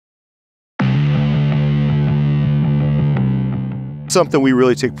Something we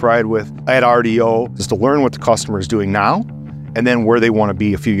really take pride with at RDO is to learn what the customer is doing now and then where they want to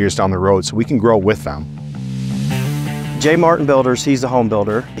be a few years down the road so we can grow with them. J. Martin Builders, he's a home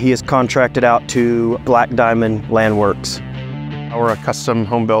builder. He is contracted out to Black Diamond Landworks. We're a custom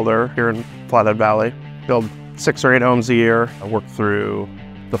home builder here in Flathead Valley. Build 6 or 8 homes a year. I work through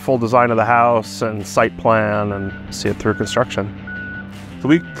the full design of the house and site plan and see it through construction. So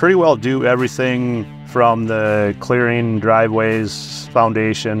we pretty well do everything from the clearing, driveways,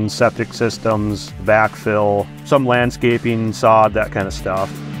 foundation, septic systems, backfill, some landscaping, sod, that kind of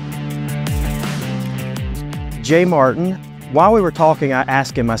stuff. J. Martin, while we were talking, I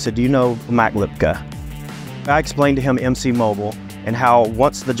asked him, I said, do you know Mack Lipka? I explained to him MC Mobile and how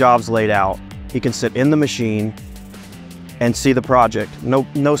once the job's laid out, he can sit in the machine and see the project.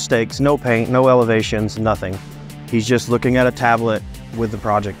 No stakes, no paint, no elevations, nothing. He's just looking at a tablet with the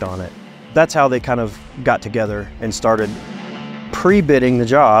project on it. That's how they kind of got together and started pre-bidding the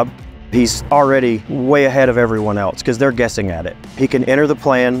job. He's already way ahead of everyone else because they're guessing at it. He can enter the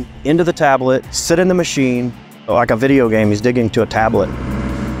plan into the tablet, sit in the machine, like a video game, he's digging to a tablet.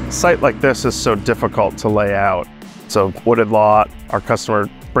 A site like this is so difficult to lay out. It's a wooded lot. Our customer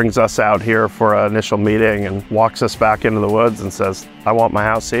brings us out here for an initial meeting and walks us back into the woods and says, I want my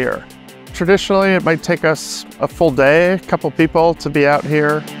house here. Traditionally, it might take us a full day, a couple people to be out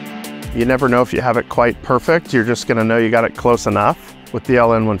here. You never know if you have it quite perfect. You're just gonna know you got it close enough. With the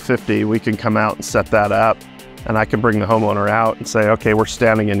LN-150, we can come out and set that up, and I can bring the homeowner out and say, okay, we're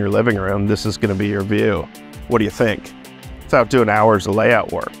standing in your living room. This is gonna be your view. What do you think? Without doing hours of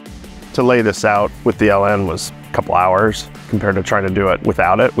layout work. To lay this out with the LN was a couple hours compared to trying to do it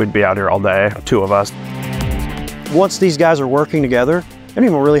without it. We'd be out here all day, 2 of us. Once these guys are working together, they don't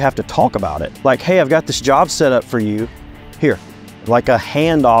even really have to talk about it. Like, hey, I've got this job set up for you. Here, like a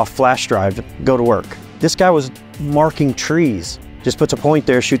handoff flash drive to go to work. This guy was marking trees. Just puts a point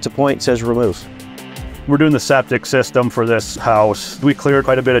there, shoots a point, says remove. We're doing the septic system for this house. We cleared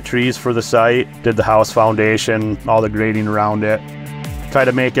quite a bit of trees for the site, did the house foundation, all the grading around it. Try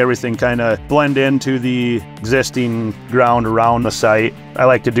to make everything kind of blend into the existing ground around the site. I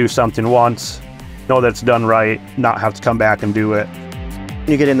like to do something once, know that it's done right, not have to come back and do it.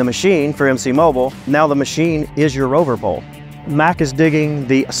 You get in the machine for MC Mobile, now the machine is your rover bowl. Mack is digging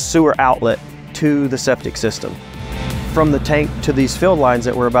the sewer outlet to the septic system. From the tank to these field lines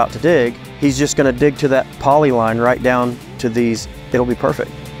that we're about to dig, he's just gonna dig to that poly line right down to these. It'll be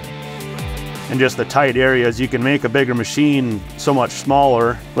perfect. And just the tight areas, you can make a bigger machine so much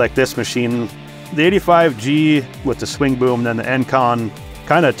smaller, like this machine. The 85G with the swing boom, then the Engcon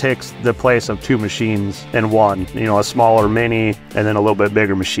kind of takes the place of 2 machines in one, you know, a smaller mini and then a little bit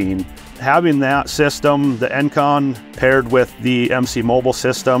bigger machine. Having that system, the Engcon paired with the MC Mobile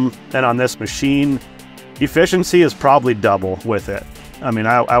system, and on this machine, efficiency is probably double with it. I mean,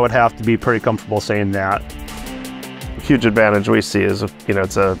 I would have to be pretty comfortable saying that. A huge advantage we see is, you know,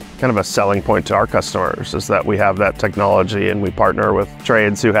 it's a kind of a selling point to our customers is that we have that technology and we partner with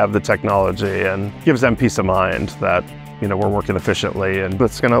trades who have the technology and gives them peace of mind that, you know, we're working efficiently and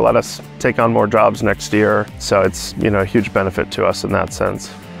it's going to let us take on more jobs next year. So it's, you know, a huge benefit to us in that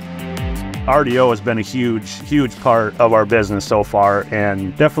sense. RDO has been a huge part of our business so far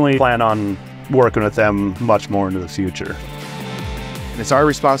and definitely plan on working with them much more into the future. It's our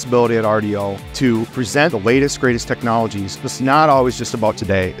responsibility at RDO to present the latest, greatest technologies. It's not always just about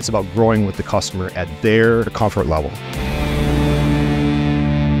today. It's about growing with the customer at their comfort level.